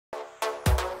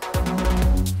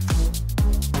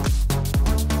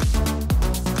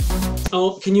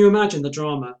Oh, can you imagine the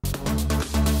drama?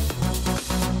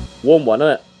 Warm one,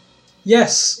 isn't it?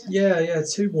 Yes, yeah,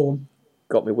 too warm.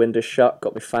 Got my windows shut,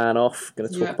 got my fan off. Going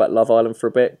to talk Yeah. about Love Island for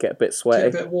a bit, get a bit Get sweaty.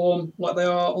 a bit warm, like they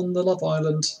are on the Love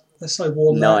Island. They're so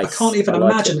warm there. I Nice. can't even I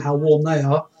like imagine it. how warm they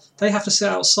are. They have to sit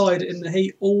outside in the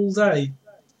heat all day.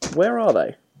 Where are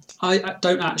they? I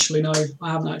don't actually know.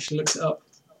 I haven't actually looked it up.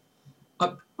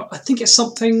 I think it's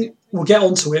something. We'll get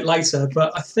onto it later,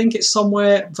 but I think it's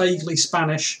somewhere vaguely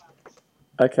Spanish.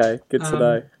 Okay, good to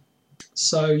know.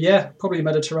 So yeah, probably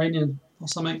Mediterranean or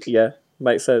something. Yeah,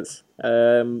 makes sense.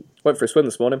 Went for a swim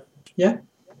this morning. Yeah,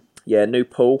 Yeah, new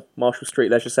pool, Marshall Street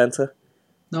Leisure Centre.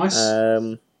 nice.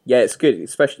 Yeah, it's good,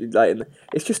 especially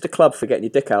it's just a club for getting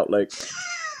your dick out, Luke.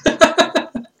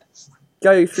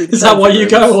 Go through. Is that why you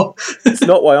go? It's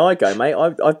not why I go, mate.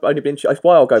 I've only been. It's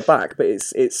why I'll go back, but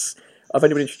it's. I've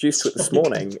only been introduced to it this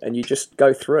morning, and you just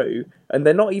go through, and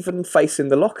they're not even facing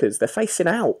the lockers; they're facing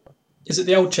out. Is it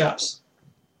the old chaps?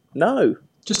 No,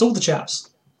 Just all the chaps.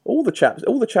 all the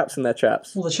chaps and their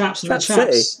chaps. All the chaps and Chat the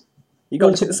chaps. City. You got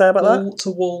anything to say about that?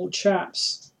 Wall-to-wall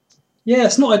chaps. Yeah,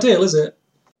 it's not ideal, is it?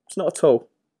 It's not at all.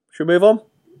 Should we move on?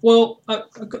 Well,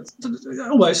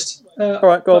 almost. All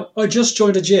right, go on. I just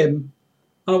joined a gym,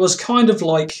 and I was kind of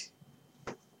like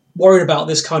worried about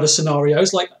this kind of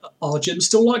scenarios. Like, are gyms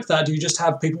still like that? Do you just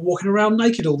have people walking around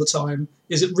naked all the time?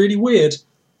 Is it really weird?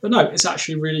 But no, it's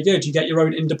actually really good. You get your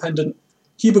own independent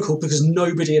cubicle because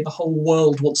nobody in the whole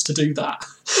world wants to do that.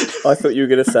 I thought you were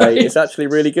going to say it's actually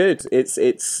really good.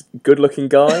 It's good-looking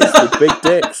guys with big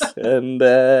dicks, and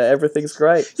everything's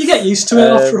great. You get used to it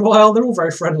after a while. They're all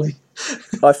very friendly.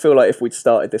 I feel like if we'd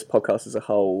started this podcast as a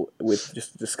whole with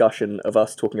just a discussion of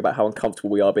us talking about how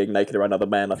uncomfortable we are being naked around other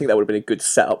men, I think that would have been a good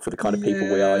setup for the kind of people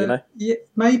we are, you know? Yeah,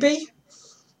 maybe.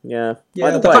 Yeah. Yeah,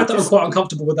 Either the way, fact that I'm quite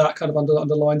uncomfortable with that kind of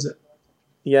underlines it.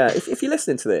 yeah, if you're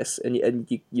listening to this and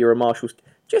you're a Marshall,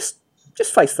 just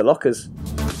face the lockers.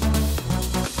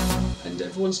 And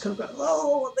everyone's kind of going,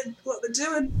 oh, what they're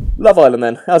doing. Love Island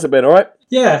then, how's it been, alright?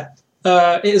 Yeah,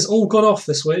 it has all gone off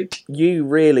this week. You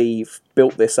really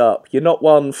built this up. You're not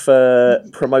one for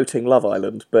promoting Love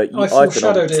Island, but I've been on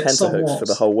foreshadowed it tenterhooks somewhat. for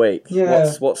the whole week.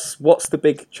 Yeah. What's the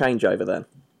big changeover then?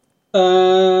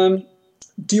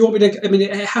 Do you want me to... I mean,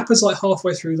 it happens like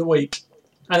halfway through the week.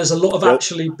 And there's a lot of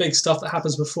actually big stuff that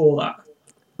happens before that.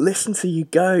 Listen to you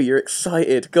go. You're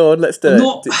excited. Go on, let's do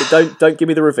Not- it. Don't give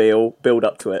me the reveal. Build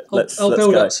up to it. I'll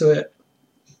build up to it.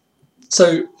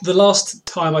 So the last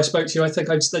time I spoke to you, I think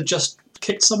they just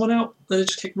kicked someone out. They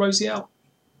just kicked Rosie out.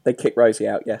 They kicked Rosie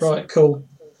out. Yes. Right, cool.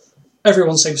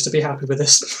 Everyone seems to be happy with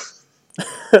this.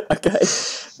 Okay.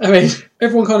 I mean,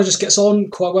 everyone kind of just gets on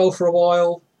quite well for a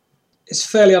while. It's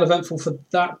fairly uneventful for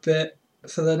that bit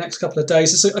for the next couple of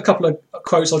days. There's a couple of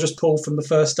quotes I'll just pull from the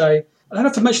first day. I don't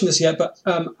have to mention this yet, but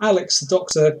Alex, the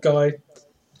doctor guy,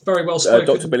 very well spoken.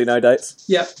 Dr. Billy No Dates.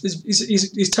 Yeah,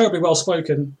 he's terribly well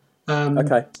spoken.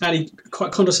 Okay. And he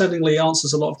quite condescendingly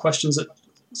answers a lot of questions that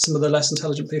some of the less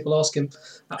intelligent people ask him.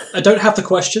 I don't have the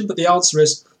question, but the answer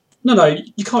is, no,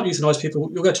 you can't euthanize people.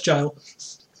 You'll go to jail.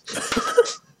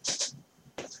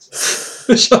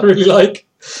 Which I really like.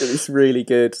 It's really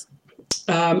good.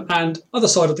 And other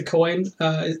side of the coin,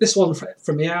 this one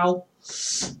from Meow.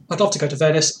 I'd love to go to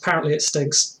Venice. Apparently it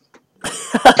stinks.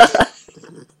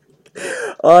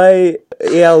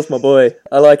 EL's my boy.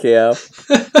 I like EL.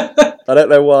 I don't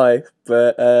know why,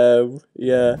 but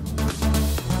yeah.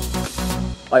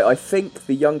 I think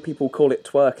the young people call it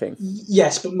twerking.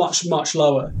 Yes, but much, much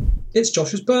lower. It's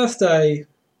Josh's birthday.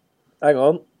 Hang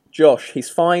on. Josh, he's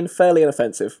fine, fairly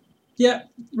inoffensive. Yeah,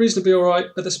 reasonably all right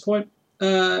at this point.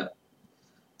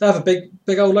 They have a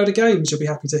big old load of games. You'll be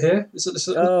happy to hear. It's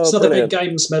another big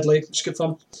games medley, which is good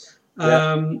fun.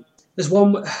 Yeah. There's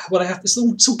one where they have. It's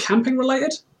all camping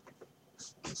related.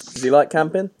 Does he like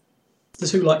camping?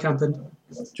 Does who like camping?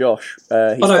 Josh.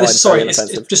 He's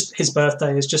It's just his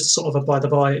birthday. It's just sort of a by the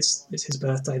by. It's his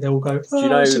birthday. They all go. Oh, Do you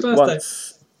know, it's your birthday.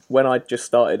 once when I just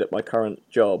started at my current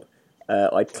job,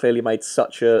 I clearly made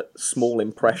such a small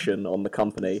impression on the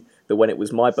company that when it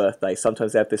was my birthday,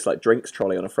 sometimes they have this like drinks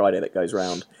trolley on a Friday that goes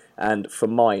round. And for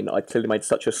mine, I clearly made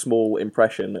such a small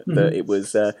impression that it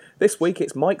was, this week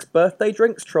it's Mike's birthday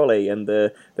drinks trolley, and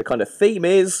the kind of theme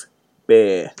is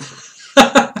beer.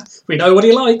 We know what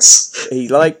he likes. He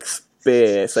likes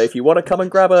beer, so if you want to come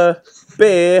and grab a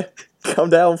beer, come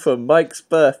down for Mike's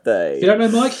birthday. If you don't know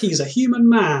Mike, he's a human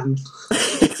man.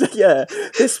 Yeah,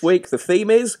 this week the theme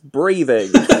is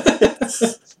breathing.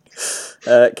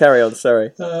 Carry on,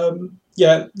 sorry. First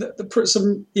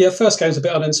game's a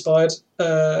bit uninspired.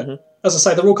 As I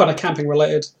say, they're all kind of camping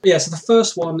related. Yeah, so the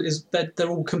first one is they're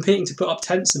all competing to put up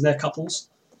tents in their couples.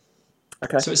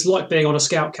 Okay. So it's like being on a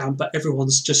scout camp, but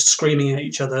everyone's just screaming at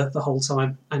each other the whole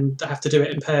time, and they have to do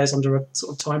it in pairs under a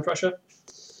sort of time pressure.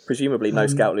 Presumably, no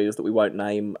scout leaders that we won't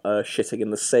name are shitting in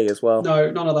the sea as well.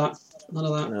 No, none of that. None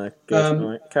of that. No, good. All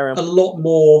right, carry on. A lot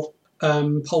more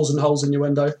holes and holes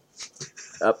innuendo.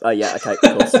 Yeah, okay, of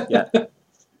course, yeah.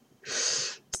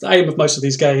 The aim of most of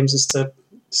these games is to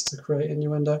create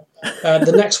innuendo.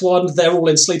 The next one, they're all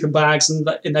in sleeping bags and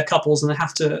in their couples, and they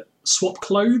have to swap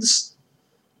clothes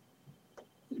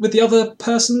with the other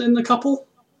person in the couple.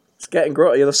 It's getting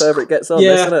grottier the further it gets on,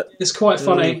 Yeah, isn't it? it's quite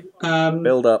funny.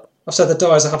 Build up. I've said the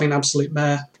Dyers are having an absolute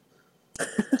mare.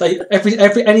 They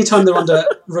any time they're under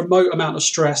remote amount of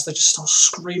stress, they just start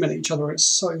screaming at each other. It's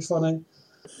so funny.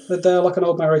 They're like an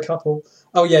old married couple.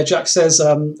 Oh yeah, Jack says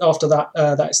after that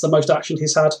that's the most action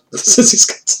he's had since he's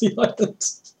got to the island.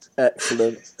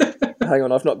 Excellent. Hang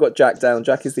on, I've not got Jack down.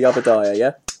 Jack is the other Dyer,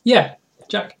 yeah? Yeah,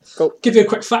 Jack. Cool. Give you a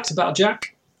quick fact about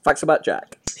Jack. Facts about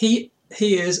Jack. He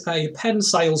is a pen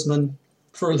salesman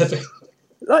for a living.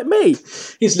 Like me.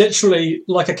 He's literally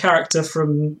like a character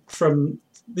from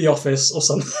The Office or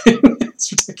something.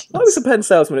 It's ridiculous. I was a pen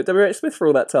salesman at WH Smith for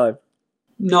all that time.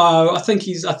 No, I think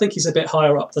he's a bit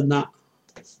higher up than that.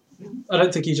 I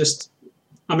don't think he just.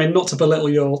 I mean, not to belittle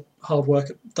your hard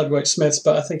work at WH Smith's,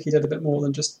 but I think he did a bit more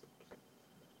than just.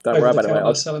 Don't worry about it,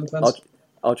 mate. Selling pens.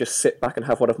 I'll just sit back and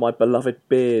have one of my beloved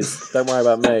beers. Don't worry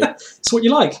about me. It's what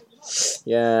you like.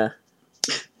 Yeah.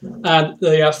 And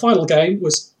the final game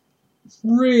was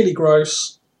really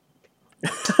gross.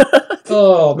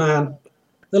 Oh man,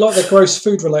 they're like the gross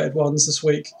food-related ones this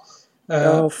week.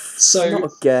 Not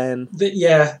again.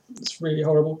 Yeah, it's really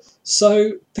horrible.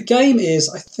 So the game is,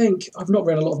 I think, I've not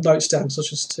written a lot of notes down, so I was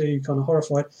just too kind of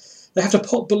horrified. They have to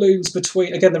pop balloons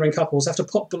between. Again, they're in couples. They have to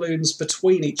pop balloons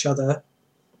between each other.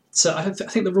 So I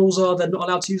think the rules are they're not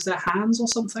allowed to use their hands or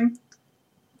something.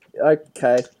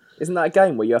 Okay. Isn't that a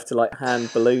game where you have to like hand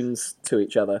balloons to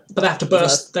each other? But they have to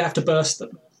burst. They have to burst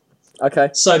them.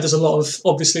 Okay. So there's a lot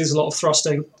of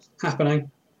thrusting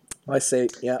happening. I see.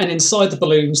 Yeah. And inside the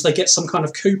balloons, they get some kind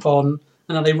of coupon,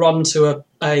 and then they run to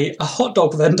a hot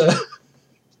dog vendor.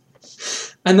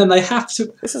 And then they have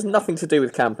to. This has nothing to do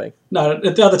with camping. No,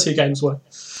 the other two games were.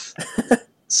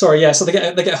 Sorry, yeah. So they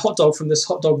get a hot dog from this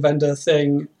hot dog vendor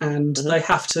thing, and they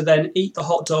have to then eat the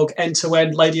hot dog end to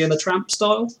end, Lady and the Tramp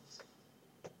style.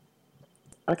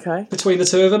 Okay. Between the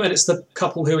two of them, and it's the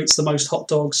couple who eats the most hot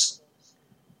dogs.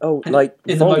 Oh, and like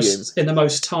in volume? in the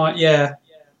most time, yeah.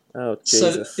 Oh,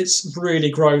 Jesus. So it's really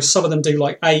gross. Some of them do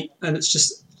like 8, and it's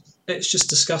just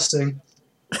disgusting.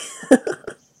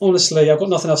 Honestly, I've got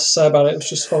nothing else to say about it. It was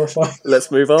just horrifying.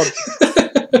 Let's move on.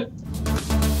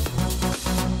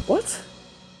 What?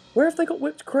 Where have they got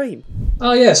whipped cream?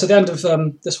 Oh yeah, so the end of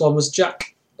this one was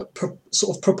Jack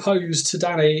sort of proposed to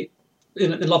Danny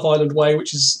in Love Island way,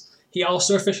 which is he asked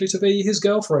her officially to be his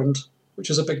girlfriend, which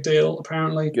is a big deal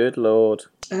apparently. Good Lord.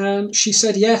 And she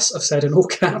said yes, I've said in all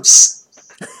caps.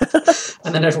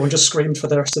 And then everyone just screamed for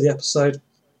the rest of the episode.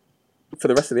 For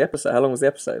the rest of the episode? How long was the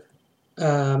episode?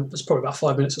 It's probably about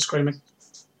 5 minutes of screaming.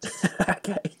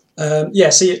 Okay.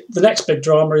 See, the next big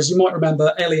drama is you might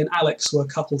remember Ellie and Alex were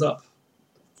coupled up.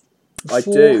 I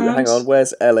do. Hang on,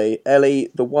 where's Ellie? Ellie,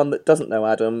 the one that doesn't know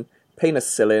Adam,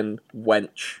 penicillin,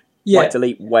 wench. Yeah. Might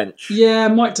delete wench. Yeah,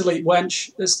 might delete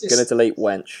wench. Gonna delete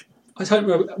wench. I don't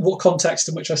know what context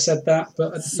in which I said that,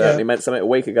 but Certainly meant something a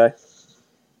week ago.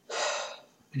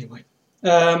 Anyway.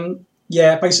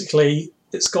 Basically,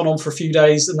 it's gone on for a few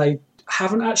days, and they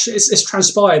haven't actually. It's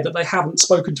transpired that they haven't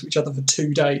spoken to each other for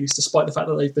 2 days, despite the fact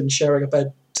that they've been sharing a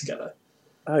bed together.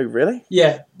 Oh, really?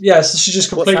 Yeah. So she just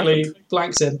completely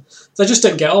blanked him. They just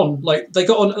don't get on. Like they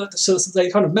got on, so they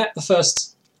kind of met the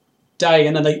first day,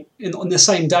 and then on the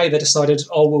same day they decided,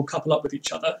 we'll couple up with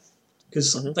each other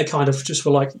because they kind of just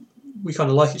were like, we kind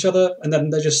of like each other, and then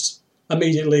they just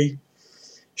immediately.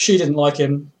 She didn't like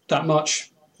him that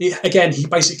much. He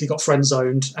basically got friend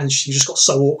zoned, and she just got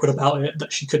so awkward about it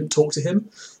that she couldn't talk to him.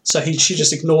 So she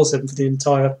just ignores him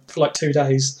for like 2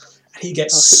 days. And he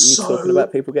gets you talking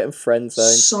about people getting friend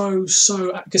zoned.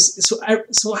 So because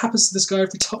it's what happens to this guy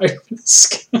every time.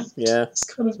 Yeah, it's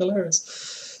kind of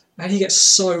hilarious. And he gets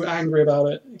so angry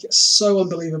about it. He gets so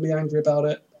unbelievably angry about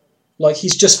it. Like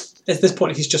he's just at this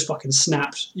point he's just fucking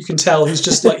snapped. You can tell he's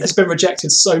just like he's been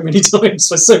rejected so many times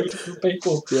by so many different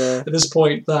people at this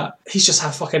point that he's just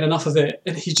had fucking enough of it,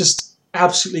 and he just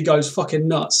absolutely goes fucking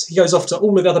nuts. He goes off to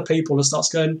all of the other people and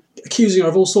starts accusing her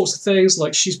of all sorts of things,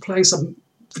 like she's playing some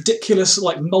ridiculous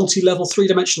like multi-level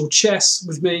 3-dimensional chess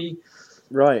with me.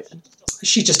 Right.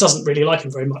 She just doesn't really like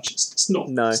him very much. It's not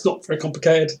very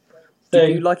complicated. Do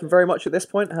you like him very much at this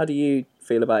point? How do you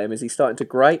feel about him? Is he starting to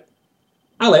grate?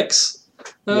 Alex,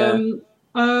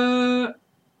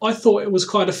 I thought it was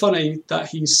kind of funny that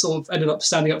he sort of ended up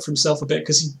standing up for himself a bit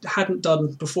because he hadn't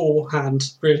done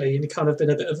beforehand, really, and he kind of been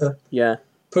a bit of a Yeah.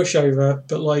 pushover.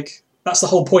 But like, that's the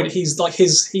whole point. He's like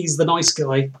he's the nice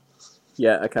guy,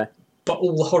 Yeah. Okay. but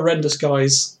all the horrendous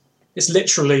guys. It's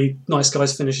literally nice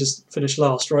guys finish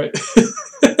last, right?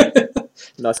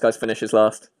 Nice guys finishes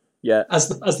last. Yeah. As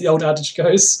the old adage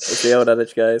goes. As the old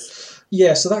adage goes.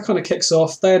 Yeah, so that kind of kicks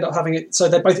off. They end up having it. So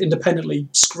they both independently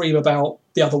scream about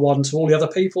the other one to all the other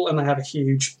people, and they have a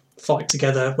huge fight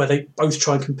together where they both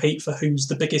try and compete for who's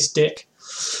the biggest dick.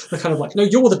 They're kind of like, no,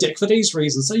 you're the dick for these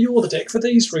reasons. So you're the dick for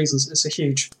these reasons. It's a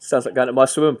huge. Sounds like going to my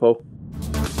swimming pool.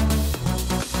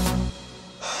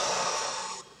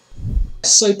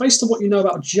 So based on what you know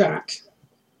about Jack,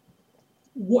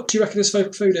 what do you reckon his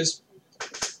favourite food is?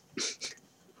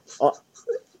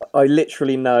 I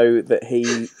literally know that he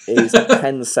is a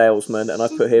pen salesman, and I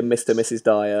put here Mr. and Mrs.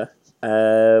 Dyer.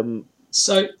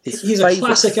 So His he's a favourite-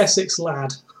 classic Essex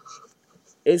lad.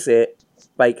 Is it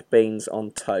baked beans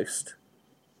on toast?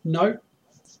 No,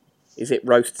 Is it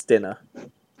roast dinner?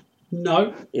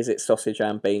 no. Is it sausage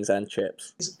and beans and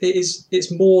chips?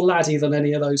 It's more laddie than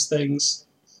any of those things.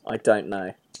 I don't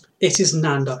know. It is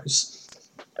Nando's.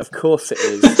 Of course it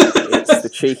is. It's the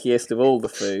cheekiest of all the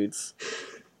foods.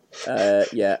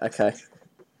 Yeah, okay.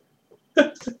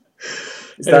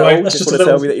 Is that Anyway, all? that's Just just a want to tell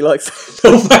little- me that you like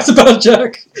Little fact about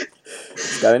Jack.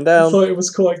 going I down. thought it was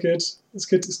quite good. It's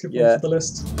good. It's a good Yeah. one for the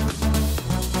list.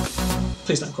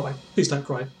 Please don't cry. Please don't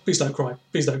cry. Please don't cry.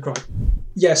 Please don't cry.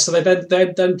 Yes, so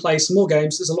they then play some more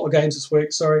games. There's a lot of games this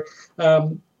week. Sorry.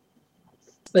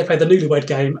 They play the Newlywed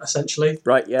Game essentially.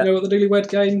 Right, yeah. You know what the Newlywed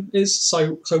Game is?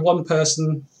 So one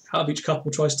person out of each couple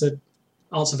tries to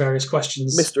answer various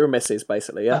questions Mr. and Mrs.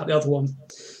 basically, yeah. about the other one.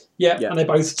 Yeah, Yeah. and they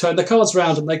both turn their cards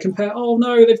around and they compare. Oh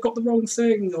no, they've got the wrong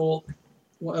thing or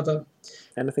whatever.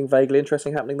 Anything vaguely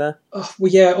interesting happening there? Well,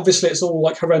 yeah, obviously it's all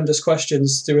like horrendous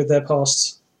questions to do with their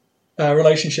past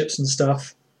relationships and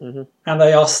stuff. Mhm. And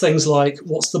they ask things like,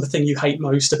 what's the thing you hate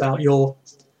most about your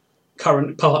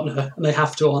current partner? And they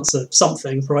have to answer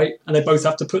something, right? And they both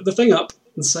have to put the thing up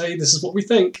and say, this is what we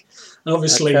think. And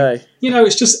obviously, Okay. you know,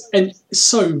 it's just it's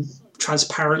so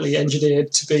transparently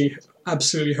engineered to be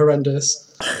absolutely horrendous.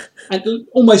 And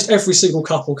almost every single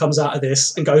couple comes out of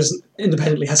this and goes and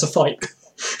independently has a fight.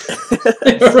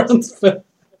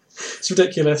 It's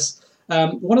ridiculous.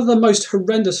 One of the most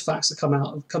horrendous facts that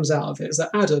comes out of it is that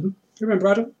Adam, you remember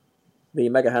Adam? The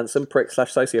mega handsome prick /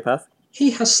 sociopath.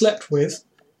 He has slept with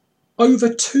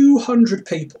over 200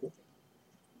 people.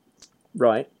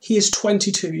 Right. He is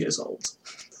 22 years old.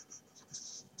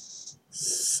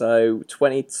 So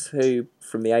 22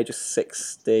 from the age of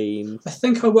 16. I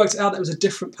think I worked out that it was a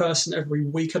different person every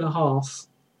week and a half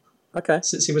Okay.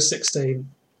 since he was 16.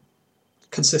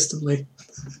 Consistently.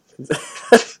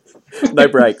 No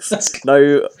breaks. That's-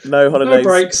 No holidays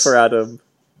breaks. for Adam.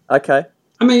 Okay.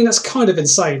 I mean, that's kind of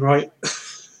insane, right?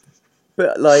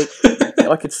 But like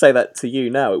I could say that to you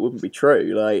now, it wouldn't be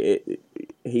true. Like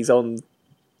he's on. Do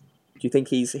you think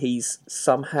he's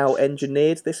somehow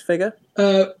engineered this figure?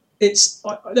 The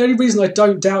only reason I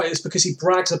don't doubt it is because he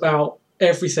brags about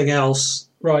everything else,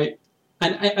 right?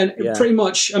 And Yeah. pretty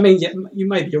much, I mean, yeah,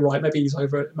 you're right. Maybe he's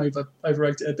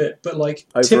over-egged it a bit, but like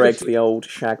Over-egged typically, the old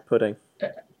shag pudding.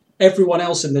 everyone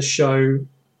else in this show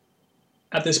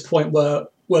at this point were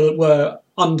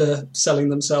underselling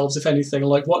themselves, if anything.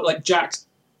 Like Jack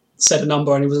said a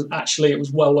number, and it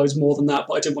was well loads more than that.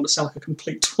 But I didn't want to sound like a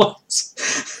complete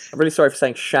twat. I'm really sorry for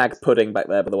saying shag pudding back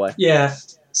there, by the way. Yeah,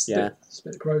 it's Yeah. it's a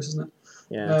bit gross, isn't it?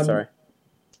 Yeah, sorry.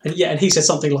 And he said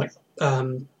something like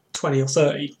 20 or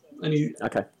 30,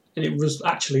 Okay. and it was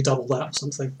actually double that or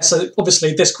something. So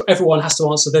obviously, everyone has to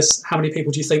answer this. How many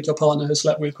people do you think your partner has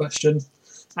slept with? Question,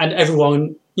 and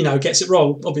everyone gets it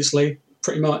wrong. Obviously,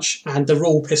 pretty much, and they're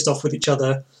all pissed off with each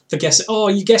other for guessing. Oh,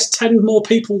 you guessed 10 more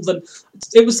people than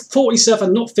it was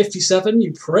 47, not 57.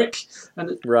 You prick!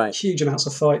 And Right. huge amounts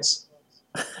of fights.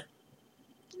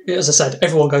 As I said,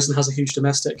 everyone goes and has a huge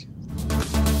domestic.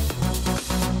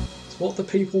 It's what the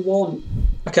people want.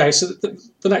 Okay, so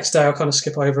the next day I'll kind of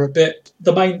skip over a bit.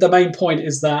 The main point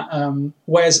is that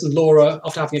Wes and Laura,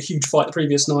 after having a huge fight the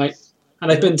previous night, and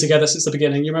they've been together since the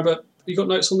beginning. You remember? You got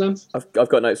notes on them? I've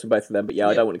got notes on both of them, but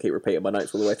I don't want to keep repeating my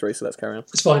notes all the way through, so let's carry on.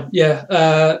 It's fine.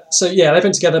 Yeah. So yeah, they've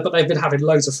been together, but they've been having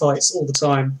loads of fights all the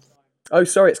time. Oh,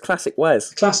 sorry, it's classic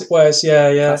Wes. Classic Wes.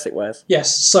 Yeah. Classic Wes.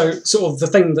 Yes. So sort of the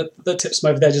thing that tips them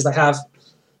over the edge is they have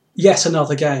yet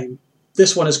another game.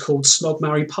 This one is called Snog,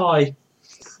 Marry, Pie.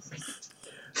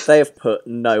 They have put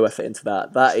no effort into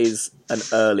that. That is an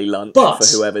early lunch But-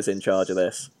 for whoever's in charge of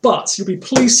this. But you'll be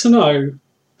pleased to know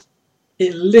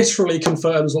It literally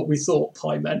confirms what we thought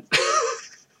pie meant. I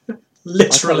can't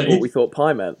Literally. remember what we thought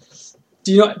pie meant.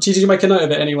 Did you make a note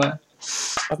of it anywhere?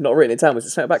 I've not written it down. Was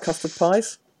it something about custard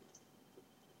pies?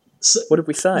 So, What did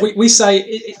we say? we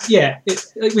say,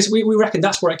 we reckon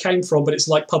that's where it came from, but it's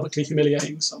like publicly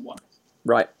humiliating someone.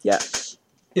 Right, yeah.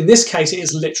 In this case, it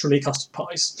is literally custard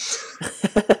pies.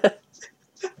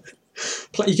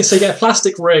 You can get a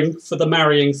plastic ring for the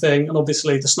marrying thing, and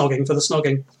obviously the snogging for the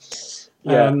snogging.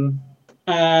 Yeah.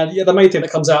 And the main thing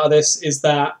that comes out of this is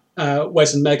that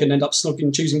Wes and Megan end up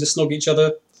choosing to snog each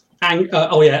other. And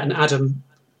Adam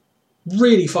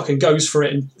really fucking goes for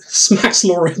it and smacks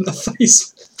Laura in the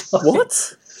face.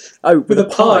 What? Oh, with a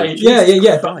pie.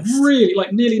 Yeah, but Christ. really,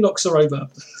 like, nearly knocks her over.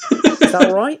 Is that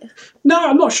all right? No,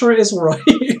 I'm not sure it is all right.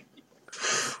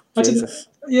 I didn't. Jesus.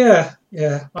 Yeah.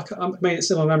 I mean,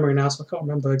 it's in my memory now, so I can't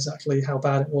remember exactly how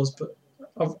bad it was. But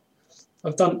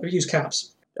I've used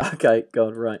caps. Okay,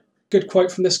 God, right. Good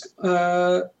quote from this.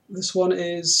 This one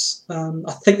is.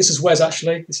 I think this is Wes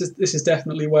actually. This is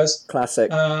definitely Wes.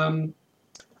 Classic.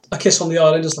 A kiss on the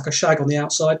island is like a shag on the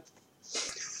outside.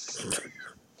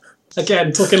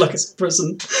 Again, talking like it's a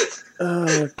prison.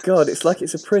 Oh God, it's like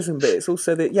it's a prison, but it's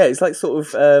also it's like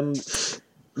sort of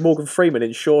Morgan Freeman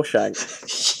in Shawshank.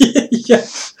 Yeah.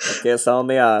 A kiss on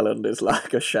the island is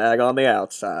like a shag on the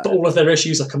outside. But all of their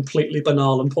issues are completely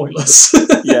banal and pointless.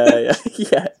 Yeah.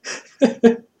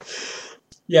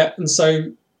 Yeah, and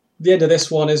so the end of this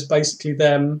one is basically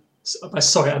them.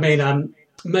 Sorry, I mean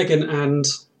Megan and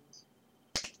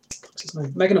what's his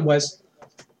name? Megan and Wes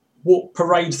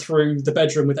parade through the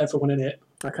bedroom with everyone in it.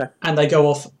 Okay. And they go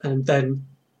off and then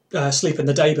sleep in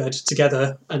the daybed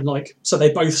together, and so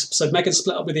Megan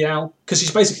split up with the owl because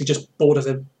she's basically just bored of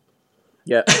him.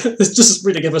 Yeah. This just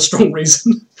really give a strong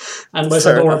reason. And Wes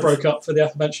and Laura broke up for the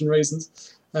aforementioned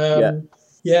reasons.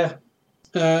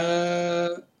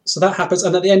 So that happens,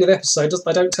 and at the end of the episode,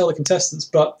 they don't tell the contestants,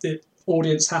 but the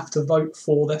audience have to vote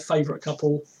for their favourite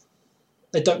couple.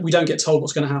 We don't get told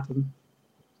what's going to happen.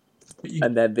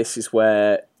 And then this is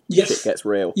where shit gets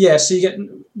real. Yeah, so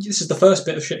this is the first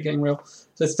bit of shit getting real.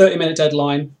 So 30-minute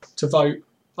deadline to vote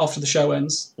after the show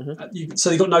ends. Mm-hmm.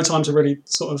 So you've got no time to really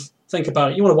sort of think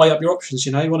about it. You want to weigh up your options,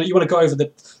 you want to go over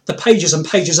the pages and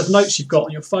pages of notes you've got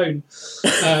on your phone.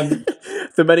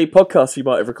 The many podcasts you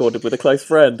might have recorded with a close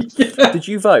friend. Yeah. Did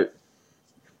you vote?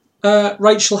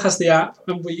 Rachel has the app,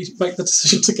 and we make the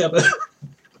decision together.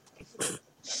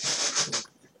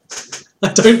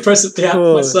 I don't press the app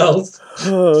myself.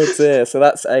 Oh dear, so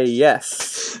that's a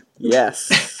yes.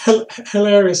 Yes.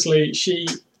 Hilariously, she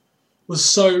was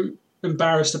so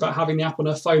embarrassed about having the app on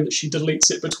her phone that she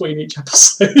deletes it between each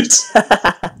episode.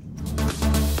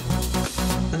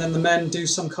 And then the men do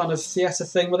some kind of theatre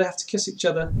thing where they have to kiss each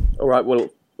other. All right, well,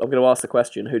 I'm going to ask the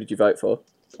question, who did you vote for?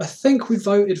 I think we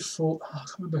voted for...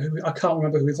 I can't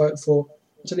remember who we voted for.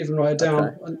 I didn't even write it down.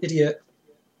 Okay. An idiot.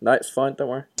 No, it's fine, don't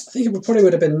worry. I think it probably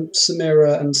would have been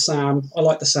Samira and Sam. I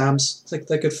like the Sams. I think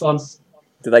they're good fun.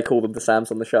 Do they call them the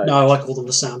Sams on the show? No, I call them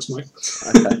the Sams, mate.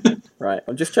 Okay, right.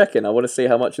 I'm just checking. I want to see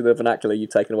how much of the vernacular you've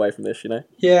taken away from this,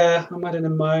 Yeah, I'm adding a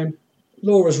moan.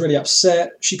 Laura's really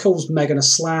upset. She calls Megan a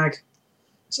slag.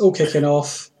 It's all kicking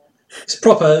off. It's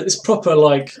proper soap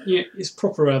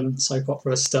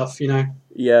opera stuff,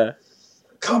 Yeah.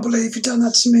 Can't believe you've done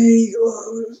that to me.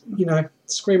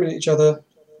 Screaming at each other.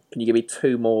 Can you give me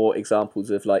 2 more examples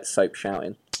of soap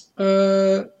shouting?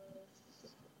 Just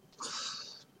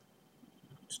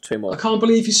 2 more. I can't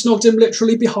believe you snogged him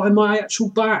literally behind my actual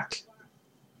back.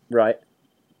 Right.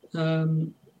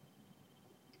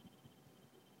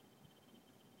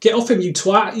 Get off him, you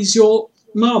twat. He's your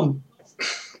mum.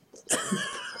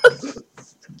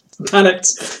 I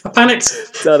panicked.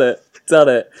 Done it.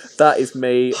 That is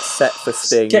me set for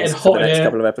Stings for the next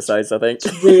couple of episodes, I think.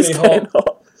 It's really hot.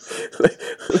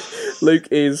 Luke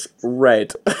is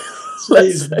red.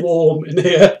 It's warm in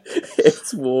here.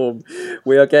 It's warm.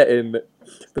 We are getting...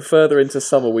 The further into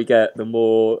summer we get, the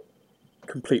more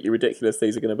completely ridiculous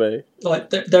these are going to be.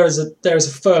 There is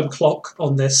a firm clock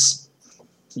on this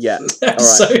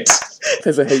episode. All right.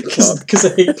 There's a heat clock. Because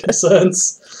of heat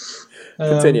concerns.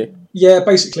 Continue. Yeah,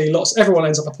 basically, everyone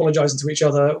ends up apologising to each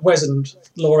other. Wes and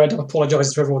Laura end up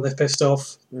apologising to everyone they've pissed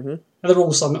off. Mm-hmm. And they're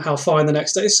all somehow fine the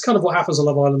next day. It's kind of what happens on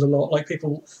Love Island a lot.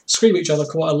 People scream at each other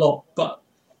quite a lot, but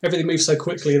everything moves so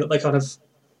quickly that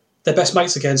they're best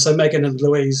mates again. So Megan and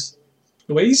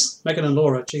Megan and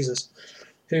Laura, Jesus.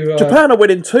 Japan are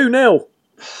winning 2-0.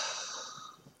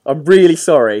 I'm really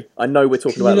sorry. I know we're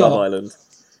talking about Love Island,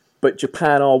 but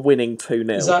Japan are winning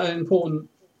 2-0. Is that important?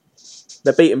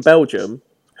 They're beating Belgium,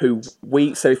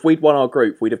 so if we'd won our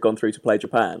group, we'd have gone through to play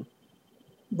Japan.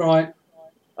 Right.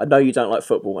 I know you don't like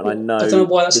football, and I know... I don't know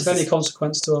why that's of any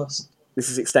consequence to us. This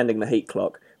is extending the heat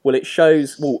clock. Well, it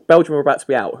shows... Well, Belgium are about to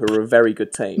be out, who are a very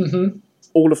good team. Mm-hmm.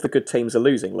 All of the good teams are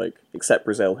losing, Luke, except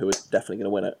Brazil, who is definitely going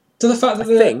to win it. Does the fact that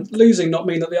they're losing not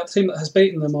mean that the other team that has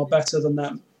beaten them are better than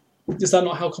them? Is that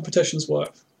not how competitions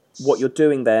work? What you're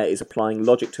doing there is applying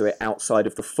logic to it outside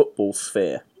of the football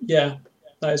sphere. Yeah,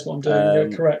 that is what I'm doing.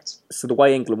 You're correct. So the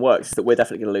way England works is that we're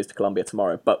definitely going to lose to Colombia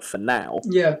tomorrow, but for now...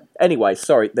 Yeah. Anyway,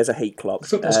 sorry, there's a heat clock.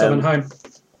 Football's coming home.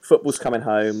 Football's coming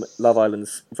home. Love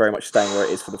Island's very much staying where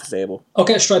it is for the foreseeable. I'll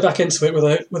get straight back into it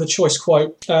with a choice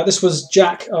quote. This was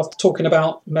Jack after talking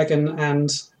about Meghan and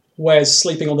Wes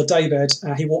sleeping on the daybed.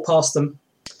 He walked past them,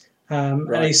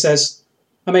 and he says,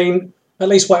 "I mean, at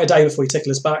least wait a day before you tickle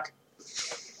his back."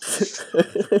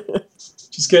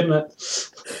 Just good, isn't it?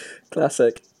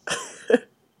 Classic.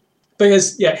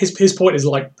 Because yeah, his point is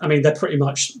like, I mean, they're pretty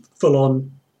much full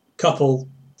on couple.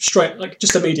 Straight, like,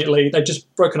 just immediately, they've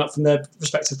just broken up from their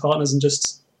respective partners and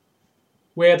just,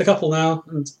 we're the couple now,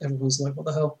 and everyone's like, what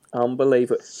the hell?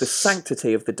 Unbelievable. The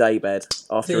sanctity of the daybed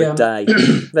after a day.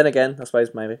 Then again, I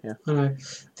suppose, maybe, yeah. I know.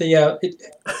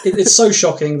 It's so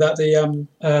shocking that the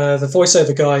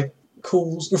voiceover guy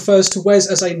refers to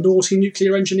Wes as a naughty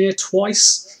nuclear engineer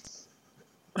twice.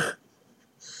 And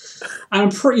I'm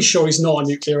pretty sure he's not a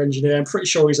nuclear engineer. I'm pretty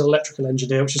sure he's an electrical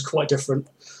engineer, which is quite different.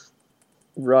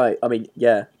 Right, I mean,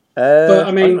 yeah. But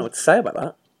I mean, I don't know what to say about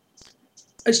that.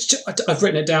 It's just, I've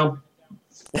written it down.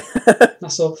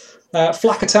 That's all.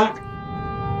 Flak attack.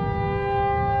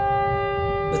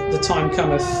 The time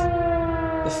cometh.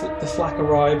 The flak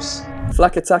arrives.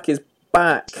 Flak attack is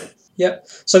back. Yep.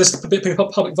 So this is a bit of a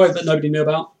public vote that nobody knew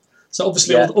about. So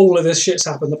obviously all of this shit's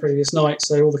happened the previous night.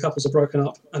 So all the couples are broken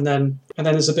up, and then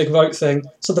there's a big vote thing.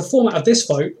 So the format of this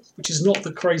vote, which is not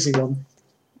the crazy one.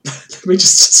 Let me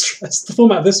just stress, the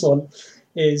format of this one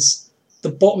is the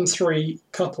bottom three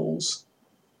couples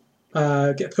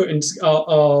get put into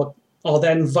are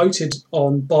then voted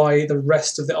on by the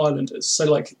rest of the islanders. So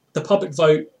like the public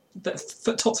vote,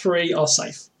 the top three are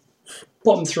safe.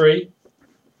 Bottom three,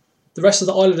 the rest of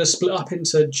the islanders split up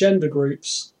into gender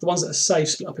groups. The ones that are safe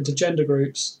split up into gender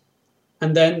groups,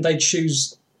 and then they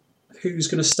choose who's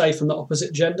going to stay from the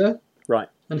opposite gender. Right.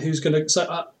 And who's going to...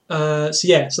 So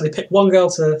they pick one girl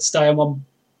to stay and one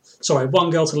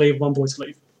girl to leave, one boy to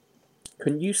leave.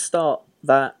 Can you start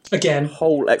that again?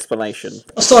 Whole explanation.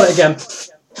 I'll start it again.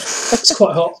 It's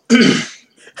quite hot.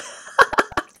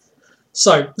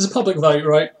 So there's a public vote,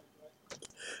 right?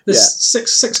 There's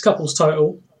six couples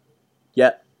total.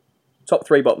 Yeah. Top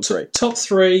three, bottom three. Top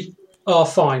three are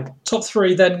fine. Top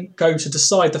three then go to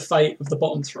decide the fate of the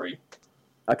bottom three.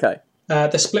 Okay.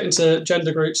 They're split into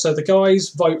gender groups, so the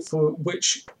guys vote for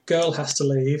which girl has to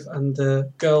leave, and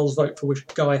the girls vote for which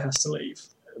guy has to leave.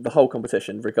 The whole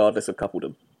competition, regardless of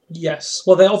coupledom. Yes.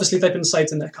 Well, they've been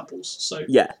saved in their couples, so...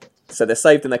 Yeah. So they're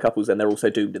saved in their couples, and they're also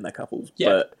doomed in their couples. Yeah.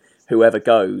 But whoever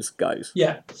goes.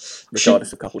 Yeah.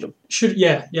 Regardless of coupledom.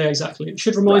 Yeah, exactly. It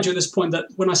should remind you at this point that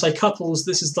when I say couples,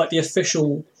 this is like the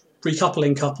official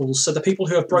recoupling couples, so the people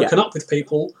who have broken up with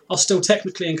people are still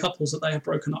technically in couples that they have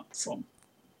broken up from.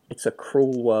 It's a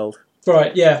cruel world.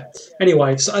 Right, yeah.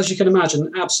 Anyway, so as you can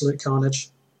imagine, absolute carnage.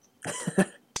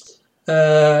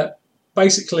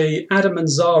 Basically, Adam and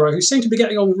Zara, who seem to be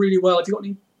getting on really well. Have you got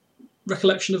any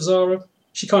recollection of Zara?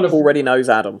 She kind of... Already knows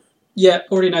Adam. Yeah,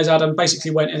 already knows Adam.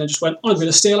 Basically went in and just went, I'm going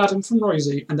to steal Adam from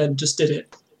Rosie, and then just did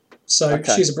it. So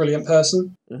she's a brilliant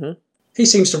person. Mm-hmm. He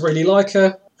seems to really like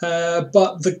her,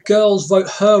 but the girls vote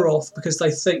her off because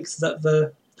they think that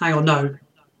the... Hang on, no.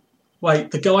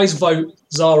 Wait, the guys vote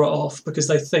Zara off because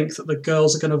they think that the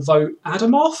girls are going to vote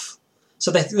Adam off? So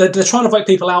they're trying to vote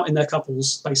people out in their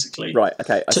couples, basically. Right,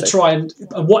 okay. To try and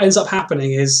what ends up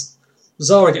happening is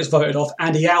Zara gets voted off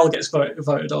and Eyal gets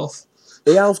voted off.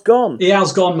 Eyal's gone.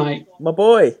 Eyal's gone, mate. My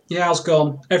boy. Eyal's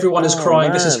gone. Everyone is crying.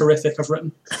 Man. This is horrific, I've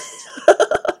written.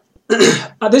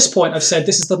 At this point, I've said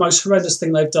this is the most horrendous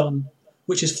thing they've done,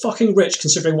 which is fucking rich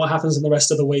considering what happens in the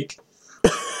rest of the week.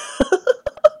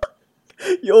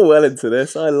 You're well into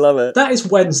this. I love it. That is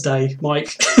Wednesday,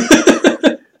 Mike.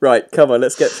 Right, come on,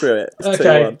 let's get through it. It's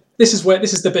okay, this is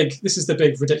the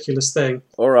big ridiculous thing.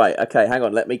 All right, okay, hang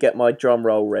on. Let me get my drum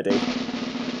roll ready.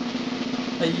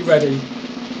 Are you ready?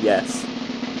 Yes.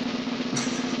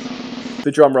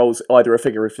 The drum roll's either a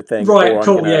figurative thing, right? Or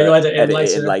cool. Yeah, you edit it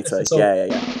in later. Yeah.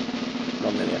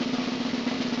 Non-linear.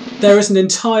 There is an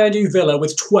entire new villa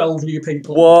with 12 new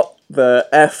people. What the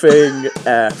effing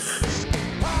F?